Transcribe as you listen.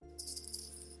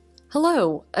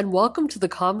Hello, and welcome to the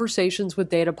Conversations with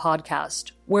Data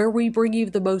podcast, where we bring you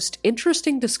the most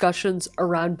interesting discussions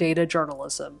around data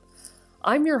journalism.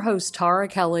 I'm your host, Tara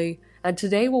Kelly, and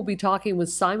today we'll be talking with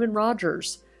Simon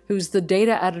Rogers, who's the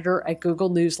data editor at Google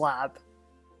News Lab.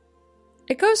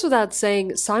 It goes without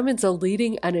saying, Simon's a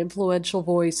leading and influential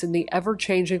voice in the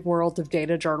ever-changing world of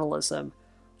data journalism.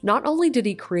 Not only did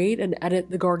he create and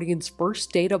edit The Guardian's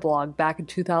first data blog back in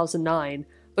 2009,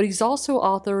 but he's also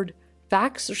authored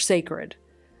Facts Are Sacred,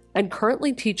 and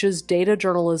currently teaches data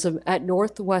journalism at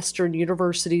Northwestern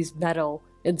University's Medill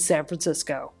in San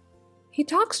Francisco. He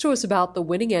talks to us about the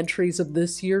winning entries of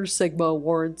this year's Sigma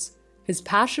Awards, his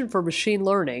passion for machine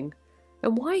learning,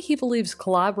 and why he believes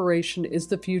collaboration is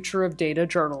the future of data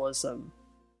journalism.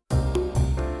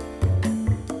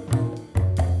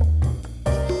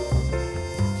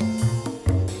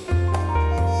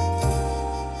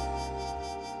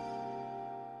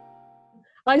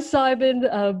 Hi, Simon.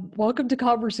 Welcome to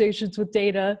Conversations with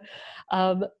Data.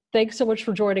 Thanks so much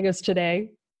for joining us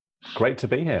today. Great to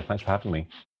be here. Thanks for having me.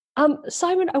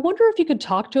 Simon, I wonder if you could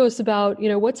talk to us about,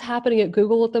 what's happening at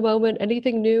Google at the moment.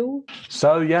 Anything new?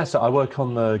 So I work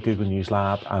on the Google News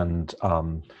Lab, and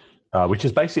which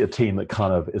is basically a team that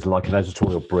kind of is like an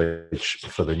editorial bridge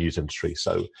for the news industry.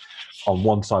 So on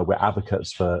one side, we're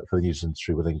advocates for the news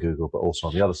industry within Google, but also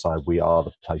on the other side, we are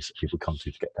the place that people come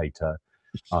to get data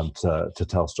and to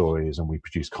tell stories, and we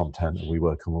produce content, and we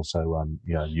work on also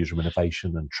newsroom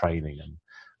innovation and training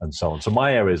and so on. So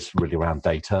my area is really around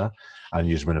data and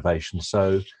newsroom innovation.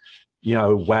 So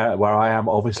where I am,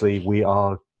 obviously we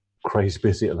are crazy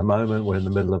busy at the moment. We're in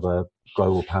the middle of a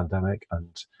global pandemic,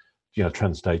 and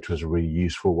trends data is a really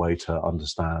useful way to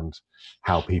understand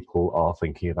how people are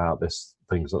thinking about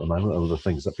things at the moment and the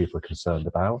things that people are concerned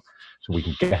about. So we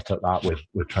can get at that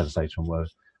with trends data, and we're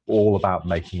all about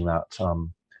making that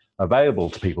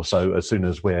available to people. So as soon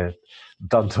as we're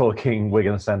done talking, we're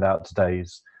going to send out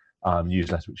today's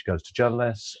newsletter, which goes to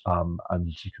journalists, and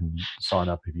you can sign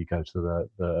up if you go to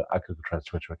the Google Trends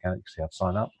Twitter account. You can see how to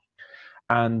sign up.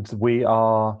 And we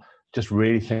are just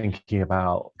really thinking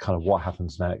about kind of what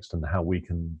happens next and how we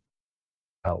can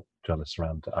help journalists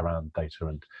around data,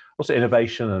 and also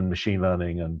innovation and machine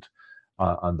learning and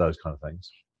those kind of things.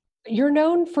 You're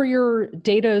known for your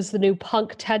Data is the New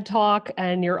Punk TED Talk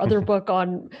and your other book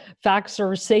on Facts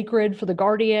Are Sacred for The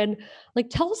Guardian.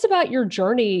 Tell us about your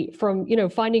journey from,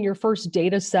 finding your first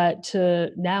data set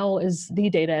to now as the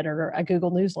data editor at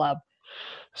Google News Lab.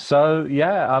 So,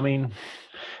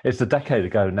 it's a decade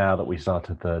ago now that we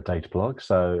started the data blog.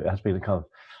 So it has been a kind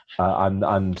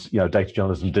of, data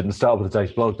journalism didn't start with the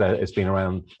data blog. It's been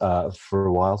around for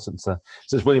a while since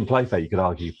William Playfair, you could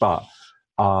argue, but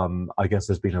I guess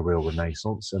there's been a real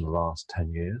renaissance in the last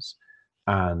 10 years.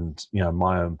 And,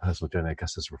 my own personal journey, I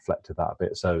guess, has reflected that a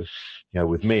bit. So,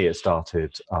 with me, it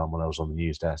started when I was on the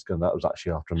news desk, and that was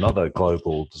actually after another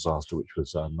global disaster, which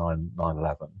was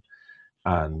 9/11.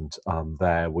 And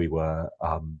there we were,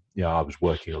 I was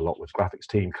working a lot with graphics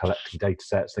team, collecting data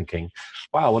sets, thinking,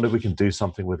 wow, I wonder if we can do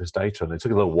something with this data. And it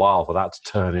took a little while for that to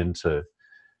turn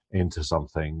into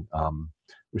something,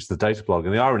 which is the data blog.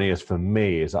 And the irony is, for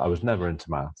me, is that I was never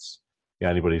into maths.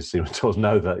 Anybody who's seen it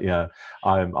know that,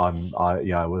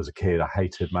 I was a kid, I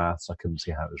hated maths. I couldn't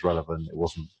see how it was relevant. It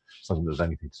wasn't something that was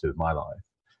anything to do with my life.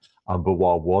 But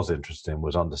what was interesting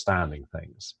was understanding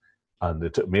things. And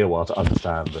it took me a while to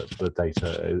understand that the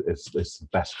data is the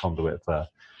best conduit for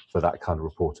that kind of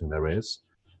reporting there is.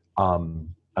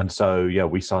 And so,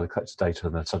 we started collecting data,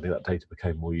 and then suddenly that data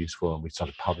became more useful, and we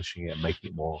started publishing it and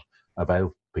making it more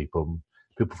available to people.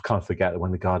 People kind of forget that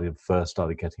when The Guardian first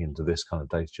started getting into this kind of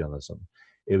data journalism,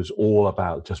 it was all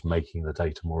about just making the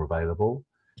data more available.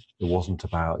 It wasn't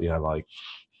about,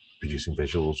 producing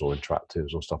visuals or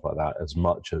interactives or stuff like that, as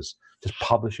much as just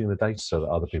publishing the data so that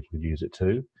other people could use it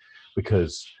too.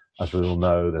 Because, as we all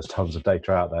know, there's tons of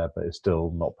data out there, but it's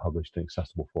still not published in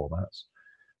accessible formats.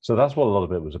 So that's what a lot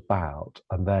of it was about.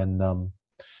 And then,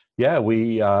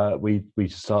 we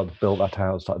started to build that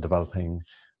out, started developing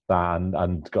that,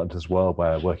 and got into this world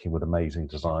where working with amazing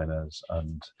designers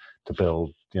and to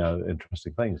build,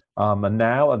 interesting things. And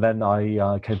then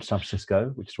I came to San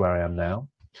Francisco, which is where I am now,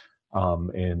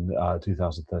 in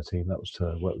 2013. That was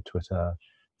to work with Twitter.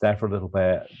 There for a little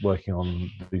bit, working on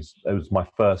these. It was my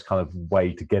first kind of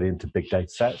way to get into big data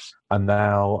sets. And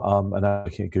now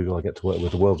working at Google, I get to work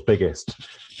with the world's biggest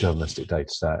journalistic data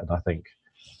set. And I think,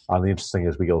 the interesting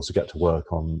is we also get to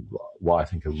work on what I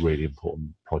think are really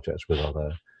important projects with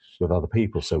other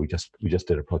people. So we just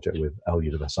did a project with El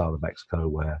Universal in Mexico,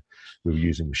 where we were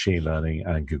using machine learning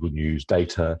and Google News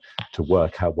data to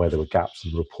work out where there were gaps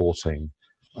in reporting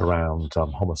around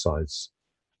homicides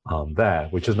there,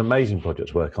 which is an amazing project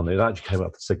to work on. It actually came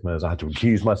up for Sigmas. I had to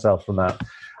recuse myself from that,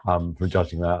 from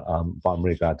judging that, but I'm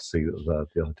really glad to see that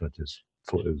the other judges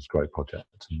thought it was a great project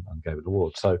and gave it an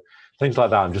award. So things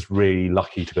like that, I'm just really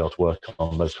lucky to be able to work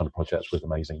on those kind of projects with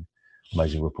amazing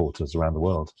reporters around the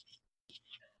world.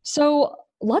 So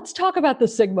let's talk about the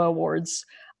Sigma Awards.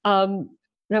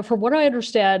 Now, from what I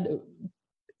understand,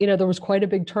 there was quite a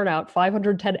big turnout,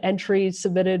 510 entries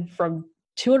submitted from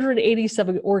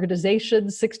 287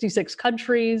 organizations, 66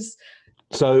 countries.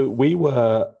 So we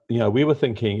were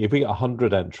thinking if we get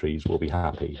 100 entries, we'll be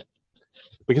happy.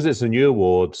 Because it's a new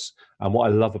awards, and what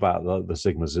I love about the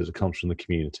Sigmas is it comes from the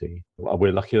community.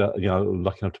 We're lucky enough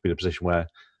to be in a position where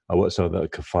I work so that I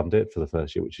could fund it for the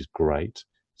first year, which is great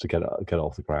to get it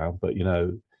off the ground. But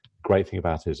great thing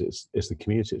about it is it's the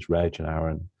community. It's Reg and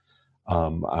Aaron,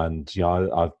 and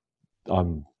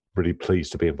I'm really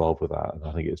pleased to be involved with that. And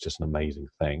I think it's just an amazing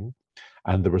thing.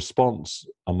 And the response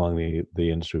among the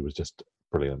industry was just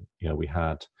brilliant. We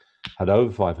had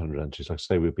over 500 entries. Like I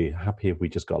say, we'd be happy if we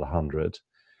just got 100.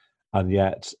 And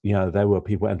yet, there were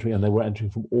people entering, and they were entering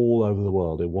from all over the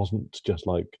world. It wasn't just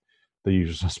like the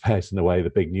usual suspects in the way, the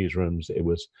big newsrooms. It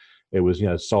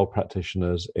was sole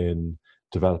practitioners in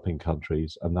developing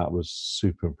countries, and that was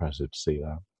super impressive to see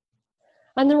that.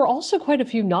 And there were also quite a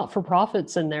few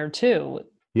not-for-profits in there too.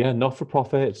 Yeah,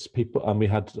 not-for-profits, people, and we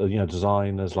had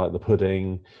designers like The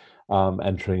Pudding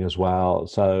entering as well.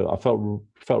 So I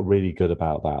felt really good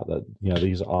about that. That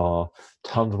these are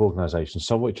tons of organisations,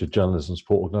 some of which are journalism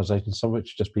support organisations, some of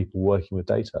which are just people working with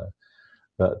data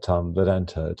that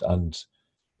entered. And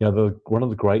one of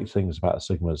the great things about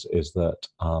Sigmas is that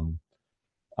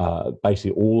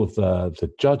basically all of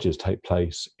the judges take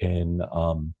place in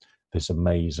this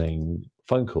amazing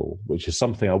phone call, which is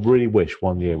something I really wish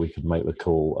one year we could make the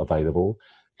call available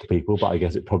to people, but I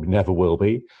guess it probably never will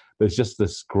be. But it's just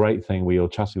this great thing. We all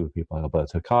chatting with people like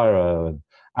Alberto Cairo and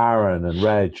Aaron and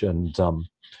Reg and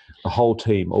the whole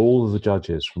team, all of the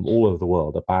judges from all over the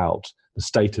world about the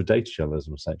state of data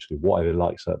journalism, essentially, why they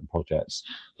like certain projects,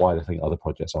 why they think other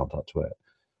projects aren't up to it.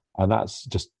 And that's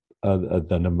just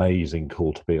an amazing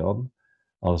call to be on,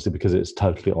 honestly, because it's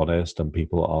totally honest and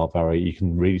people are you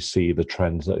can really see the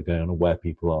trends that are going on and where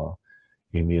people are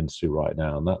in the industry right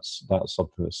now. And that's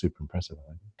something that's super impressive, I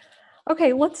think.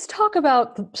 Okay, let's talk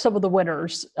about some of the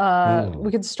winners.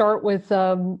 We can start with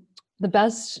the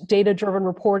best data-driven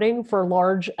reporting for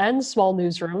large and small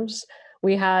newsrooms.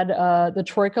 We had the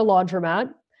Troika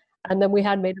Laundromat, and then we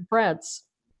had Made in France.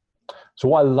 So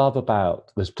what I love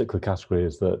about this particular category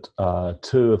is that the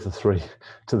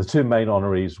two main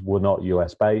honorees were not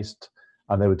US-based,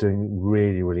 and they were doing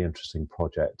really, really interesting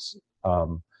projects.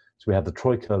 So we had the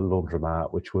Troika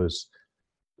Laundromat, which was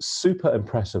super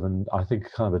impressive and I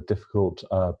think kind of a difficult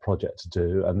project to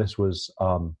do. And this was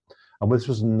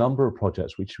a number of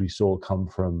projects which we saw come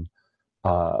from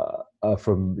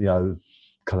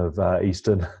kind of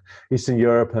Eastern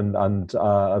Europe and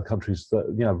countries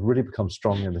that really become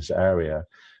strong in this area.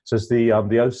 So it's the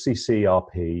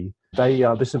OCCRP.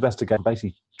 This investigation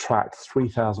basically tracked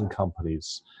 3,000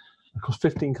 companies across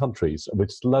 15 countries,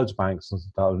 with loads of banks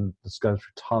and it's going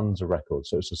through tons of records.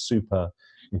 So it's a super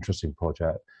interesting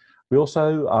project. We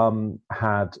also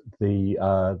had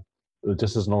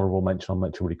just as an honourable mention, I'll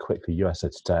mention really quickly, USA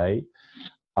Today,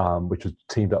 which was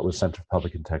teamed up with the Center for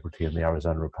Public Integrity in the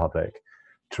Arizona Republic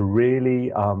to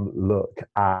really look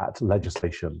at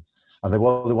legislation. And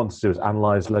what they wanted to do is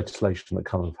analyse legislation that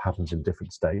kind of happens in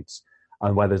different states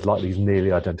and where there's like these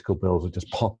nearly identical bills that just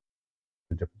pop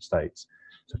in different states.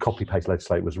 So copy-paste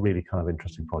legislate was really kind of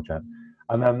interesting project.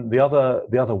 And then the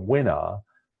other winner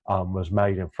was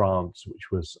Made in France,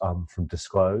 which was from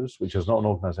Disclose, which is not an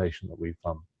organisation that we've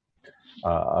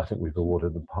I think we've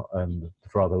awarded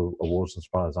for other awards as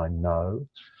far as I know.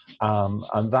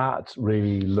 And that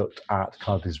really looked at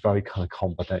kind of this very kind of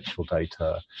confidential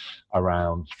data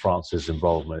around France's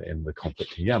involvement in the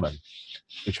conflict in Yemen,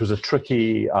 which was a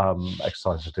tricky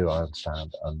exercise to do, I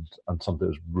understand, and something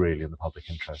that was really in the public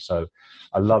interest. So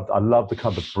I love the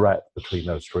kind of breadth between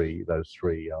those three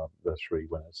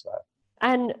winners there.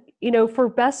 And for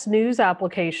best news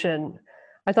application,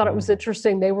 I thought it was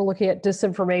interesting. They were looking at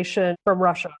disinformation from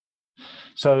Russia.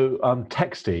 So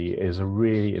Texty is a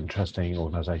really interesting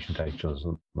organisation, data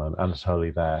journalism, and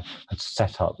Anatoly there had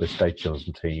set up this data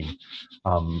journalism team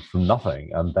from nothing,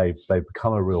 and they've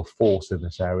become a real force in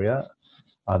this area,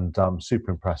 and super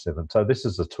impressive. And so this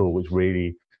is a tool which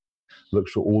really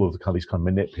looks at all of these kind of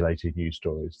manipulated news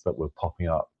stories that were popping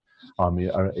up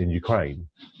in Ukraine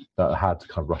that had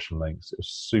kind of Russian links. It was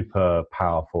super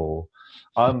powerful,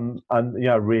 and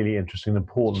really interesting,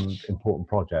 important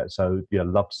project. So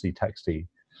love to see Texty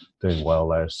doing well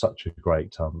there. It's such a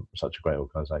great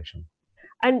organization.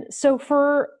 And so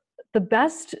for the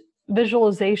best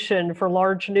visualization for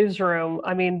large newsroom,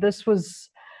 I mean, this was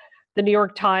the New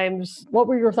York Times. What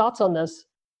were your thoughts on this?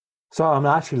 So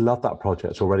I actually love that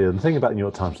project already. And the thing about the New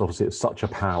York Times, obviously, it's such a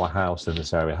powerhouse in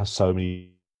this area. It has so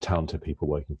many talented people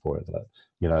working for it that,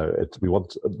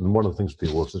 one of the things with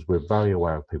the awards is we're very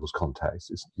aware of people's context.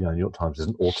 It's, New York Times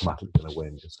isn't automatically going to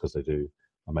win just because they do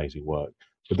amazing work.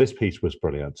 But this piece was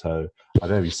brilliant. So I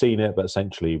don't know if you've seen it, but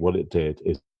essentially what it did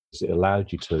is it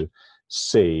allowed you to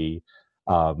see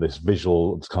this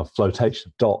visual kind of flotation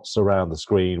of dots around the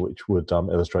screen, which would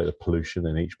illustrate the pollution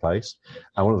in each place.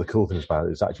 And one of the cool things about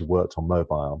it is it actually worked on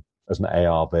mobile as an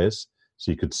AR viz. So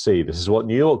you could see this is what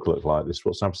New York looked like, this is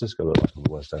what San Francisco looked like on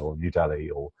the worst day, or New Delhi,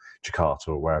 or Jakarta,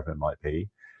 or wherever it might be.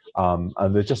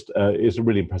 And they're just, it's a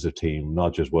really impressive team.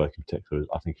 Nadja's work in particular,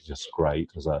 I think, is just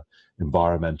great as an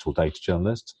environmental data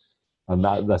journalist. And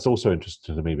that's also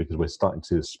interesting to me because we're starting to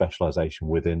see this specialization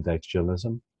within data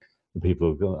journalism. And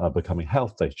people are becoming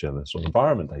health data journalists or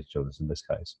environment data journalists in this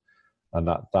case. And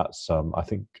that's I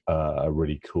think, a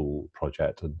really cool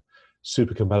project and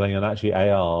super compelling, and actually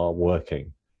AR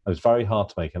working. And it's very hard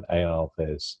to make an AR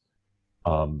viz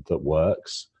that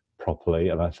works properly.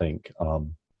 And I think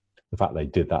the fact they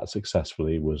did that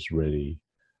successfully was really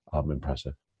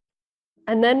impressive.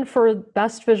 And then for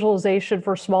best visualization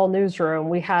for small newsroom,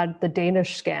 we had the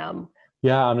Danish scam.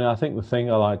 Yeah, I mean, I think the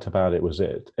thing I liked about it was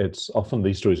it's often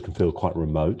these stories can feel quite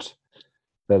remote.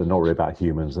 They're not really about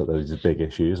humans, that there's these big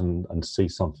issues, and see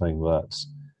something that's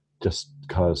just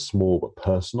kind of small but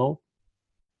personal,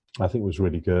 I think was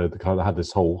really good. They kind of had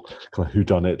this whole kind of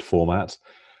whodunit format,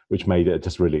 which made it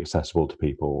just really accessible to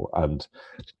people and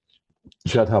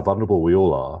showed how vulnerable we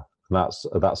all are. And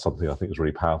that's something I think is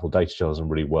really powerful. Data journalism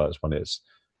really works when it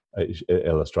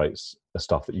illustrates the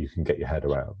stuff that you can get your head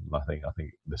around. And I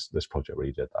think this project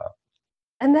really did that.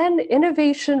 And then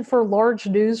innovation for large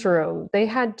newsroom, they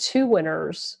had 2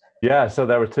 winners. Yeah, so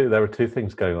there were two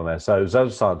things going on there. So Zone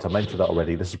of Silence, I mentioned that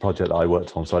already. This is a project that I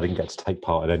worked on, so I didn't get to take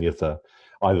part in any of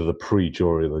either the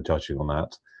pre-jury or the judging on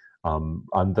that.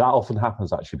 And that often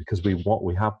happens actually because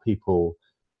we have people,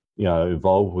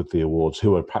 involved with the awards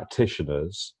who are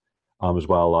practitioners as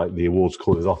well. Like the awards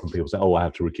call is often people say, "Oh, I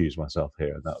have to recuse myself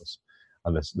here,"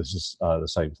 and this is the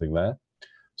same thing there.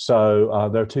 So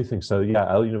there are 2 things. So yeah,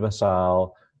 El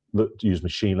Universal used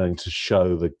machine learning to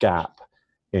show the gap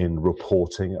in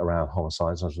reporting around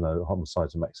homicides. As you know,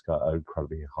 homicides in Mexico are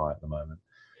incredibly high at the moment.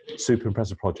 Super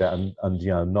impressive project, and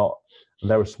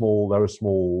they're a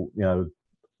small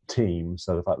team.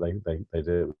 So the fact they did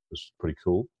it was pretty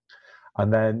cool.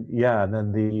 And then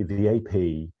the AP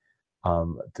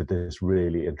did this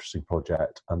really interesting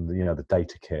project, and the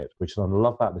data kit, which I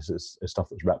love that this is stuff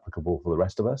that's replicable for the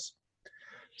rest of us.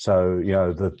 So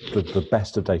the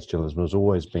best of data journalism has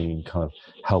always been kind of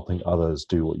helping others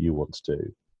do what you want to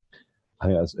do. I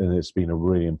think it's been a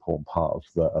really important part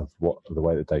of the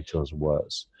way that data journalism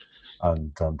works,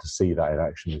 and to see that in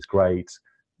action is great.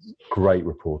 Great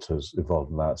reporters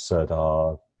involved in that: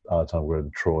 Serdar,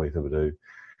 Tungren, Troy Thibodeau,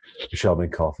 Michelle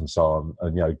Minkoff, and so on.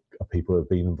 And people have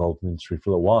been involved in the industry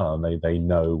for a while, and they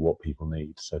know what people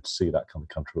need. So to see that kind of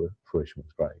come to fruition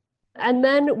was great. And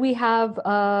then we have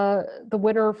the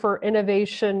winner for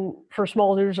innovation for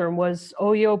small newsroom was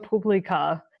Oyo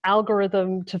Publica,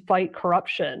 algorithm to fight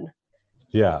corruption.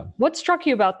 Yeah. What struck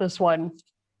you about this one?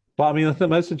 Well, I mean, the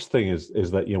most interesting is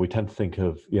that we tend to think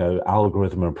of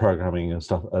algorithm and programming and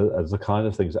stuff as the kind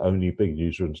of things that only big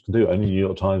newsrooms can do. Only New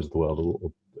York Times of the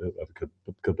world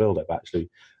could build it. But actually,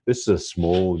 this is a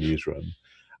small newsroom,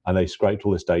 and they scraped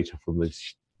all this data from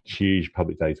these huge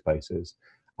public databases,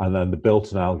 and then they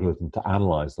built an algorithm to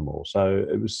analyze them all. So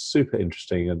it was super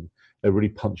interesting, and they're really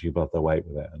punching above their weight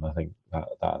with it. And I think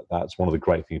that's one of the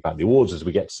great things about the awards is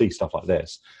we get to see stuff like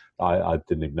this I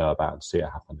didn't even know about, and see it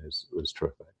happen was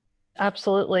terrific.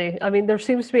 Absolutely. I mean, there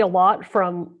seems to be a lot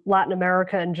from Latin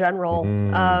America in general,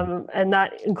 and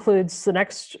that includes the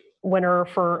next winner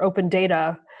for open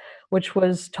data, which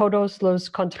was Todos los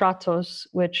Contratos,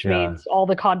 which means all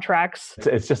the contracts.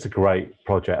 It's just a great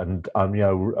project. And,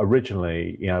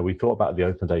 originally, we thought about the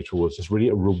open data awards as really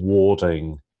a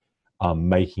rewarding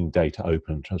making data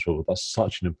open and transferable. That's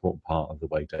such an important part of the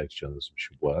way data journalism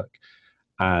should work.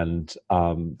 And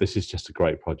this is just a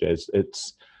great project.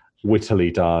 It's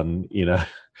wittily done. You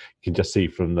can just see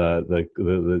from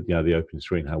the open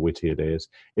screen how witty it is.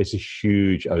 It's a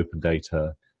huge open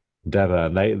data endeavor,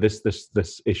 and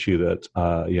this issue that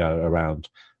around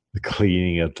the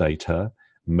cleaning of data,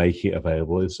 making it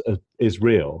available is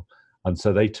real. And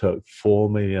so they took 4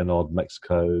 million odd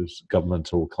Mexico's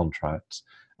governmental contracts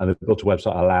and they built a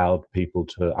website that allowed people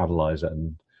to analyze it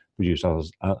and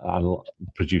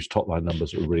produce top-line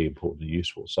numbers that were really important and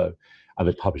useful. So, and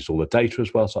they published all the data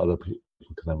as well, so other people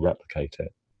can then replicate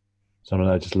it. So, I mean,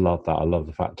 I just love that. I love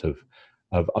the fact of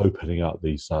opening up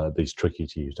these tricky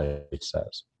to use data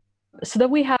sets. So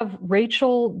then we have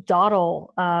Rachel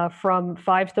Dottle from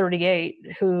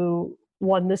 538, who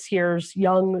won this year's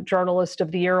Young Journalist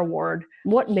of the Year award.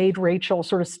 What made Rachel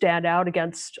sort of stand out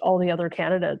against all the other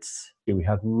candidates? We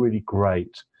had really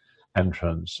great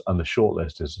entrants, and the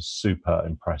shortlist is a super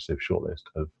impressive shortlist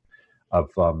of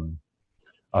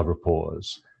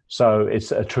reporters. So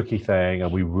it's a tricky thing,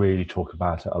 and we really talk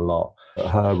about it a lot.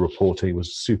 Her reporting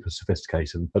was super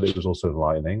sophisticated, but it was also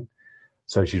enlightening.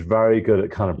 So she's very good at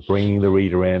kind of bringing the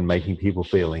reader in, making people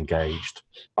feel engaged.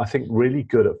 I think really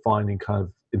good at finding kind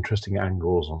of interesting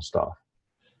angles on stuff.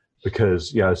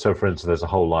 Because, so for instance, there's a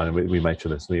whole line, and we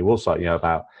mentioned this in the award site,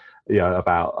 about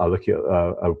looking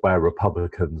at where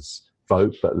Republicans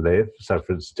vote but live. So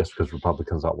for instance, just because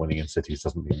Republicans aren't winning in cities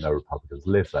doesn't mean no Republicans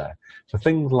live there. So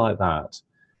things like that.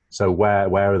 So where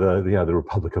are the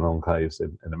Republican enclaves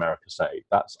in America say?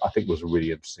 That's, I think, was a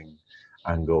really interesting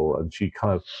angle, and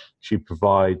she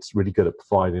provides really good at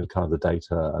providing kind of the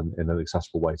data and in an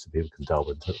accessible way so people can delve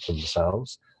into it for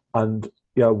themselves. And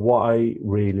what I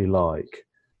really like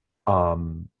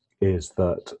is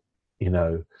that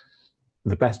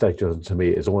the best data journalism to me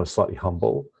is almost slightly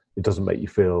humble. It doesn't make you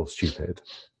feel stupid,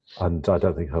 and I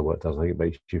don't think her work does. I think it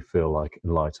makes you feel like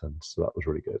enlightened. So that was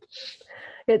really good.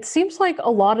 It seems like a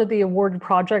lot of the awarded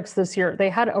projects this year, they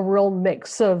had a real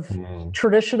mix of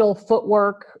traditional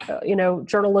footwork,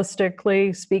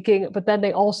 journalistically speaking, but then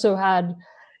they also had,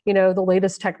 the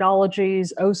latest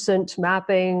technologies, OSINT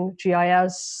mapping,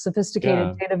 GIS,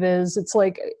 sophisticated data viz. It's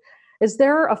like, is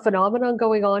there a phenomenon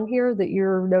going on here that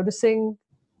you're noticing?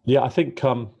 Yeah, I think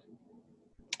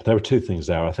there are two things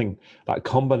there. I think that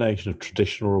combination of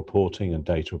traditional reporting and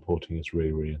data reporting is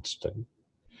really, really interesting.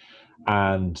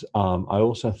 And I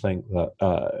also think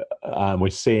that we're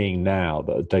seeing now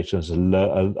that data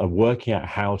journalists are working out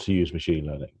how to use machine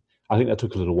learning. I think that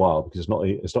took a little while because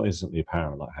it's not instantly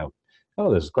apparent like how,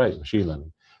 there's great machine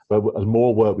learning. But the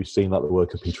more work we've seen, like the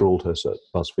work of Peter Altus at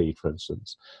BuzzFeed, for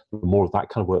instance, the more of that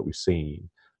kind of work we've seen,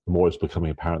 the more it's becoming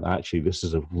apparent that actually this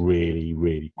is a really,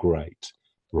 really great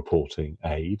reporting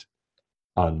aid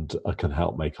and can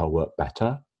help make our work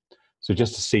better. So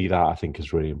just to see that, I think,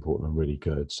 is really important and really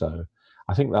good. So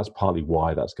I think that's partly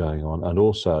why that's going on. And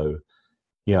also,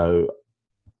 data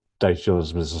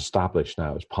journalism is established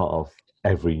now as part of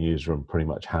every newsroom pretty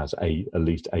much has at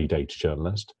least a data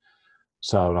journalist.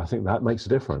 So I think that makes a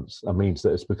difference. That means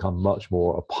that it's become much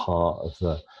more a part of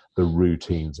the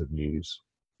routines of news,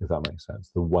 if that makes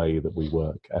sense, the way that we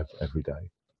work every day.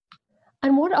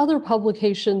 And what other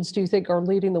publications do you think are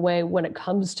leading the way when it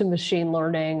comes to machine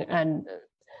learning and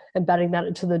embedding that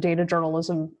into the data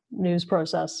journalism news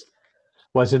process?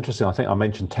 Well, it's interesting. I think I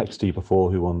mentioned TXT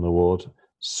before, who won the award.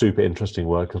 Super interesting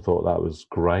work. I thought that was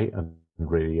great and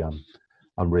really,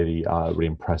 really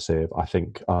impressive. I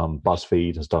think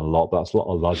BuzzFeed has done a lot, but that's a lot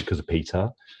largely because of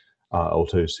Peter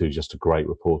Altus, who's just a great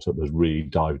reporter. Was really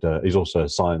dived. He's also a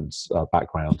science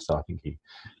background, so I think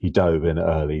he dove in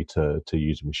early to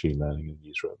use machine learning in the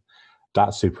newsroom.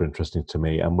 That's super interesting to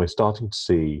me, and we're starting to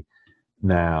see.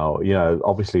 Now,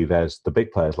 obviously there's the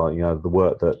big players like, the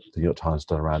work that the New York Times has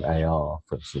done around AR,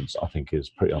 for instance, I think is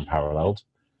pretty unparalleled.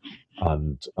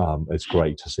 And it's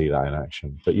great to see that in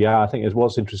action. But yeah, I think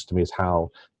what's interesting to me is how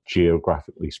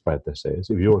geographically spread this is.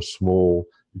 If you're you've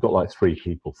got like 3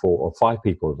 people, 4 or 5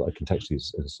 people that can text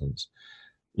these instance,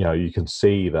 you can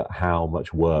see that how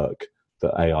much work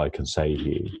that AI can save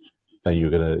you. Then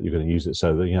you're gonna use it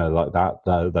so that like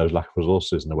that those lack of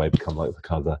resources in a way become like the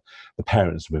kind of the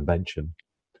parents of invention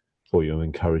for you and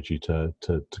encourage you to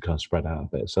kind of spread out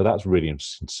a bit. So that's really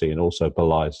interesting to see, and also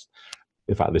belies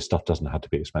in fact this stuff doesn't have to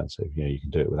be expensive. You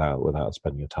can do it without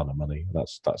spending a ton of money.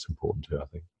 That's important too, I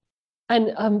think.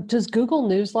 And does Google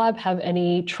News Lab have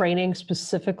any training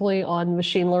specifically on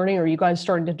machine learning? Are you guys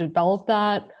starting to develop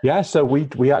that? Yeah, so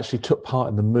we actually took part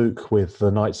in the MOOC with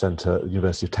the Knight Center at the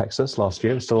University of Texas last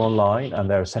year. It's still online, and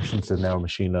there are sessions in there on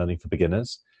machine learning for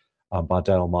beginners by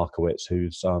Dale Markowitz,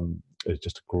 who's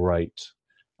just a great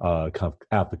kind of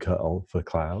advocate for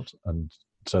cloud. And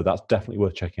so that's definitely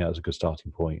worth checking out as a good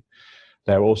starting point.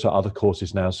 There are also other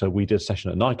courses now. So we did a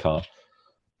session at NICAR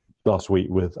last week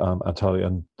with Anatoly,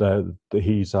 and deck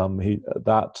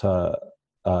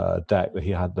that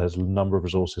he had, there's a number of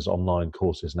resources, online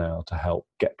courses now to help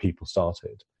get people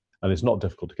started, and it's not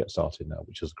difficult to get started now,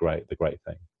 which is the great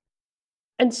thing.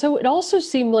 And so it also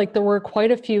seemed like there were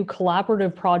quite a few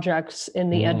collaborative projects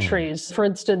in the Mm. entries. For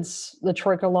instance, the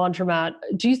Troika Laundromat.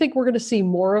 Do you think we're going to see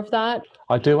more of that?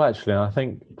 I do actually. And I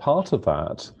think part of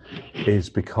that is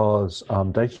because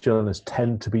data journalists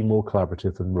tend to be more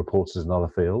collaborative than reporters in other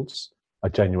fields. I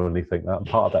genuinely think that. And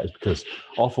part of that is because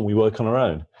often we work on our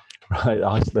own,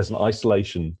 right? There's an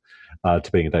isolation to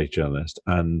being a data journalist.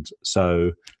 And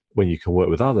so when you can work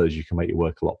with others, you can make your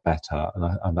work a lot better.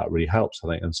 And that really helps, I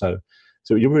think. And so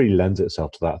it really lends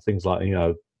itself to that. Things like,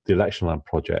 the Election Lab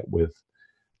project with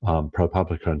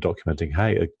ProPublica and Documenting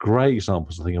Hate are great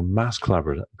examples, I think, of mass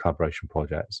collaboration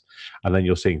projects. And then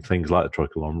you're seeing things like the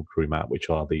Troika Laundromat, which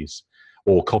are these,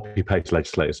 or copy paste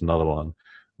legislators, another one,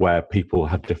 where people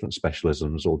have different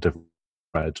specialisms or different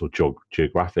threads or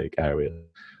geographic areas,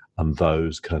 and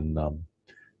those can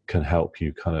help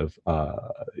you kind of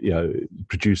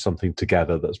produce something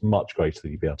together that's much greater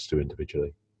than you'd be able to do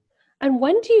individually. And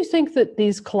when do you think that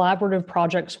these collaborative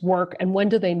projects work and when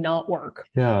do they not work?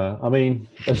 Yeah, I mean,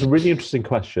 it's a really interesting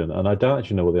question, and I don't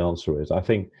actually know what the answer is. I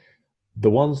think the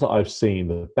ones that I've seen,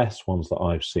 the best ones that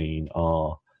I've seen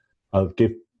are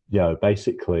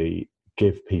basically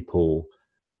give people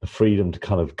the freedom to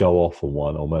kind of go off on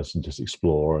one almost and just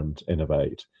explore and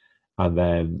innovate, and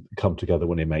then come together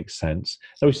when it makes sense.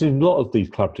 Now, we've seen a lot of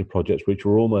these collaborative projects which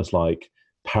were almost like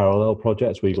parallel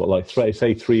projects where you've got like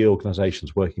three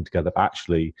organizations working together, but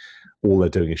actually all they're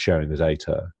doing is sharing the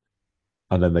data,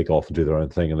 and then they go off and do their own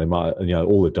thing, and they might,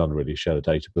 all they've done really is share the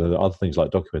data. But there are other things like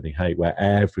Documenting Hate where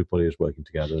everybody is working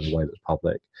together in a way that's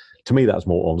public. To me, that's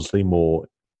honestly more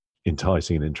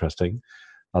enticing and interesting.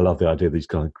 I love the idea of these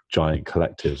kind of giant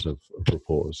collectives of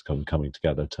reporters coming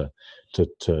together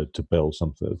to build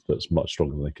something that's much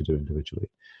stronger than they could do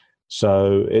individually.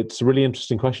 So it's a really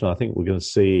interesting question. I think we're going to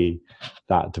see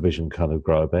that division kind of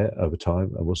grow a bit over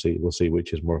time, and we'll see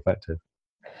which is more effective.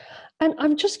 And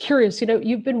I'm just curious,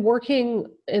 you've been working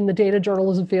in the data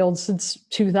journalism field since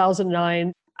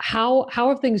 2009. How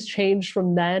have things changed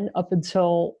from then up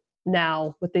until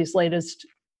now with these latest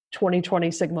 2020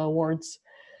 Sigma Awards?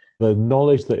 The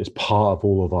knowledge that is part of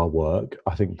all of our work,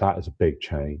 I think that is a big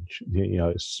change.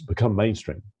 It's become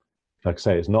mainstream. Like I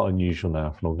say, it's not unusual now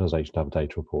for an organization to have a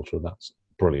data reporter, and that's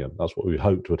brilliant. That's what we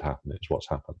hoped would happen. It's what's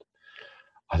happened.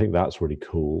 I think that's really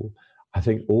cool. I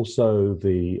think also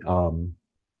the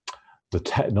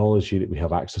technology that we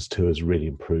have access to has really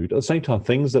improved. At the same time,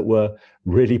 things that were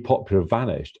really popular have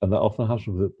vanished, and that often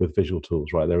happens with visual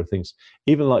tools, right? There are things,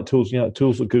 even like tools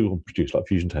that Google produced, like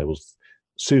Fusion Tables,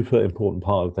 super important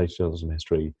part of data journalism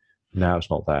history. Now it's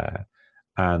not there,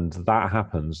 and that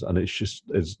happens, and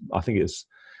I think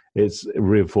it's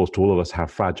reinforced to all of us how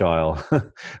fragile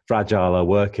our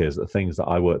work is. The things that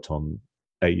I worked on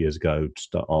 8 years ago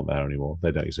just aren't there anymore.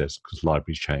 They don't exist because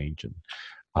libraries change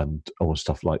and all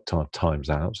stuff like times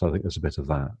out. So I think there's a bit of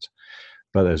that.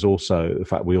 But there's also the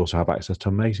fact we also have access to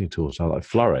amazing tools like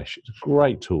Flourish. It's a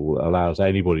great tool that allows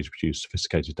anybody to produce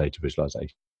sophisticated data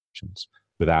visualizations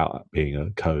without being a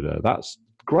coder. That's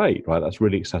great, right? That's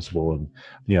really accessible. And,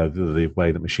 the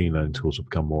way that machine learning tools have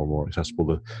become more and more accessible.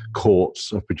 The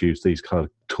courts have produced these kind of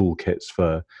toolkits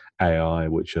for AI,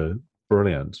 which are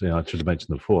brilliant. I should have mentioned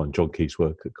them before, and John Keith's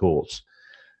work at courts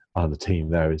and the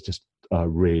team there is just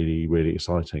really, really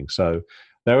exciting. So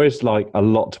there is like a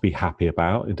lot to be happy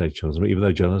about in data journalism, even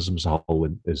though journalism as a whole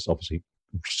is obviously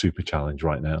super challenged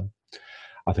right now.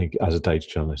 I think as a data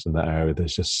journalist in that area,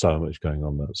 there's just so much going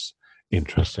on that's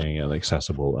interesting and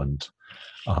accessible and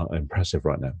impressive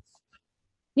right now.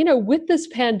 With this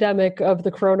pandemic of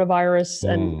the coronavirus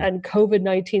and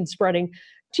COVID-19 spreading,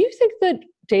 do you think that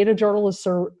data journalists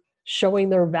are showing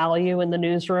their value in the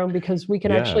newsroom because we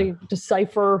can actually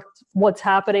decipher what's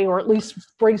happening or at least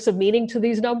bring some meaning to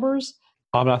these numbers?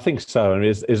 I mean, I think so. And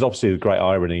it's obviously a great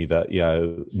irony that,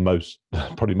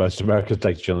 probably most America's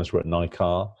data journalists were at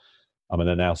NICAR. I mean,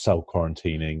 they're now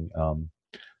self-quarantining,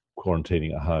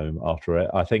 quarantining at home after it.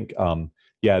 I think,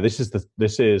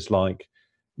 this is like,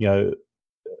 the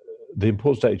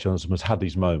importance of data journalism has had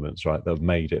these moments, right, that have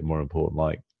made it more important,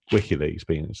 like WikiLeaks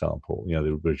being an example.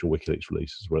 The original WikiLeaks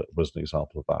releases was an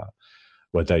example of that,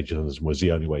 where data journalism was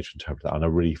the only way to interpret that. And I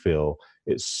really feel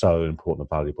it's so important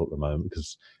and valuable at the moment,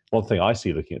 because one thing I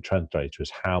see looking at trend data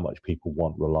is how much people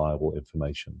want reliable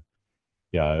information.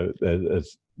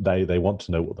 They want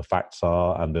to know what the facts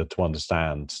are and to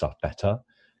understand stuff better.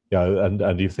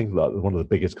 And you think that one of the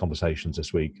biggest conversations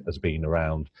this week has been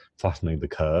around flattening the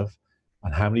curve,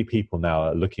 and how many people now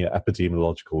are looking at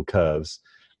epidemiological curves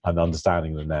and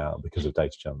understanding them now because of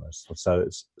data journalists. So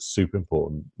it's super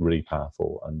important, really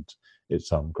powerful, and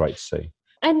it's great to see.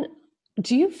 And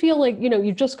do you feel like,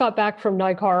 you just got back from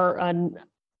NICAR, and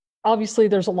obviously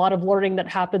there's a lot of learning that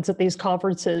happens at these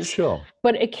conferences. Sure.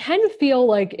 But it can feel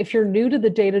like if you're new to the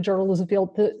data journalism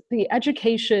field, the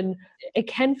education, it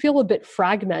can feel a bit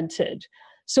fragmented.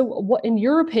 So what, in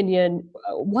your opinion,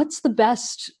 what's the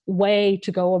best way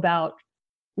to go about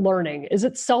learning? Is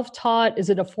it self-taught? Is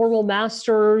it a formal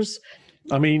master's?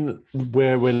 I mean,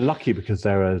 we're lucky because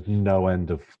there are no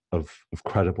end of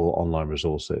credible online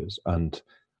resources. And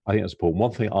I think that's important.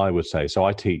 One thing I would say, so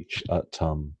I teach at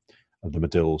the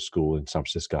Medill School in San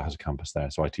Francisco, has a campus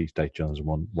there. So I teach data journalism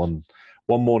one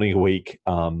morning a week.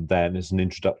 Then it's an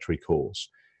introductory course.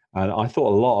 And I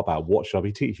thought a lot about what should I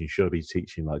be teaching? Should I be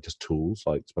teaching like just tools,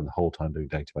 like spend the whole time doing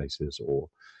databases or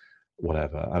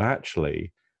whatever? And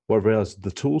actually, what I realized,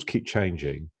 the tools keep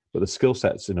changing, but the skill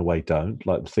sets in a way don't,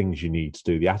 like the things you need to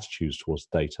do, the attitudes towards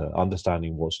data,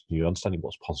 understanding what's new, understanding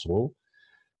what's possible.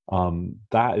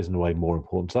 That is in a way more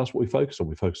important. So that's what we focus on.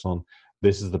 We focus on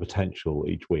this is the potential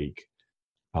each week.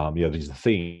 These are the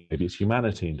themes. Maybe it's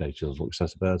humanity in data, or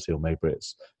accessibility, or maybe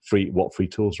it's what free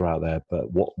tools are out there, but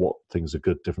what things are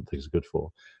good, different things are good for,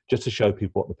 just to show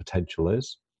people what the potential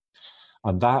is.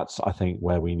 And that's, I think,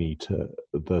 where we need to,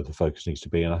 the focus needs to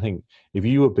be. And I think if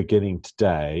you were beginning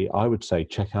today, I would say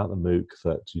check out the MOOC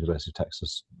that University of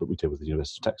Texas, that we did with the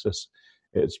University of Texas.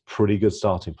 It's a pretty good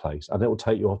starting place, and it will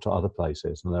take you off to other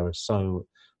places. And there is so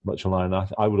much online.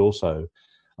 I would also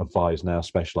advise now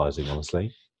specializing,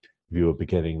 honestly. If you were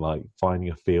beginning, like finding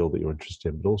a field that you're interested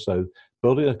in, but also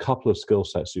building a couple of skill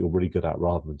sets that you're really good at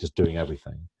rather than just doing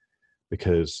everything.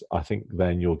 Because I think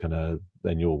then your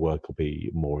work will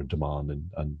be more in demand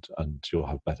and you'll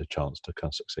have a better chance to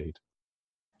kind of succeed.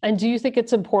 And do you think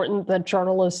it's important that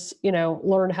journalists,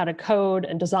 learn how to code,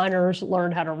 and designers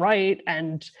learn how to write,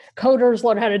 and coders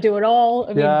learn how to do it all?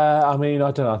 I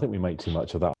don't know. I think we make too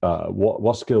much of that.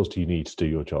 What skills do you need to do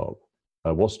your job?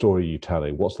 What story are you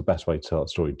telling? What's the best way to tell a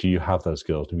story? Do you have those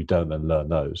skills? If you don't, then learn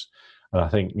those. And I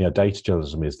think data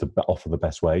journalism is often the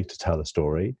best way to tell a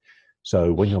story.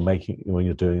 So when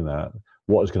you're doing that,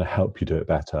 what is going to help you do it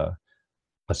better?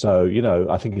 So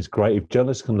I think it's great if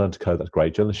journalists can learn to code. That's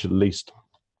great. Journalists should at least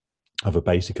have a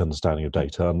basic understanding of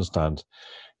data. Understand,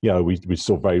 we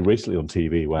saw very recently on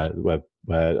TV where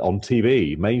on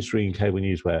TV, mainstream cable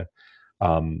news, where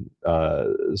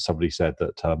somebody said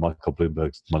that Michael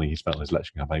Bloomberg's money he spent on his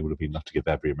election campaign would have been enough to give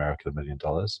every American $1 million,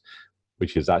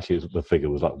 which is actually, the figure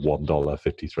was like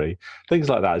 $1.53. Things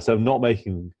like that. So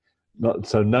knowing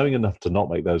enough to not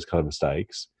make those kind of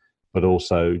mistakes, but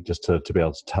also just to be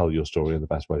able to tell your story in the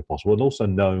best way possible, and also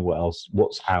knowing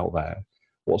what's out there,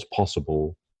 what's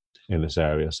possible in this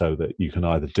area, so that you can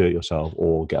either do it yourself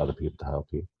or get other people to help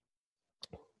you.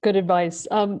 Good advice.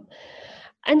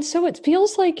 And so it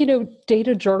feels like,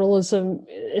 data journalism,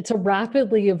 it's a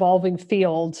rapidly evolving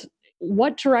field.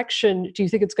 What direction do you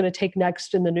think it's going to take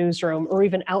next in the newsroom, or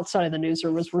even outside of the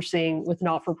newsroom, as we're seeing with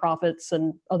not-for-profits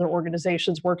and other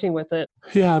organizations working with it?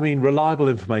 Yeah, reliable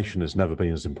information has never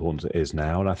been as important as it is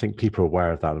now. And I think people are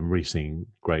aware of that and really seeing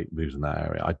great moves in that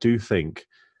area. I do think,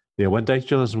 when data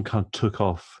journalism kind of took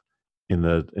off in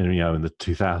the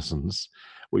 2000s,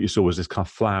 what you saw was this kind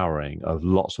of flowering of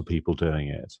lots of people doing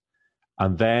it.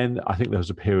 And then I think there was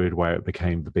a period where it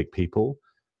became the big people,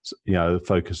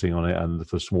 focusing on it, and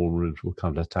the small rooms were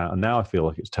kind of let out. And now I feel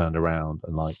like it's turned around,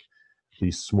 and like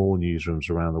these small newsrooms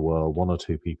around the world, one or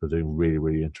two people doing really,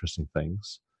 really interesting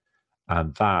things.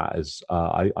 And that is,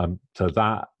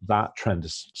 that trend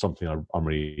is something I'm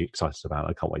really excited about.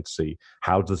 I can't wait to see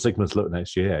how do the Sigmas look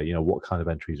next year. What kind of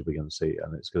entries are we going to see?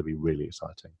 And it's going to be really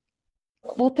exciting.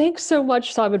 Well, thanks so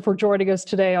much, Simon, for joining us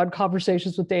today on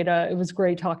Conversations with Data. It was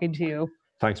great talking to you.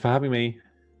 Thanks for having me.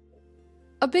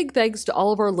 A big thanks to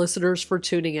all of our listeners for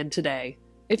tuning in today.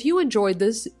 If you enjoyed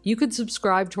this, you can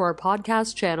subscribe to our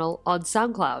podcast channel on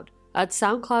SoundCloud at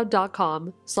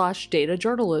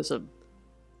soundcloud.com/datajournalism.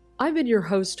 I've been your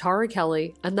host, Tara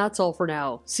Kelly, and that's all for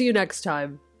now. See you next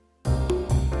time.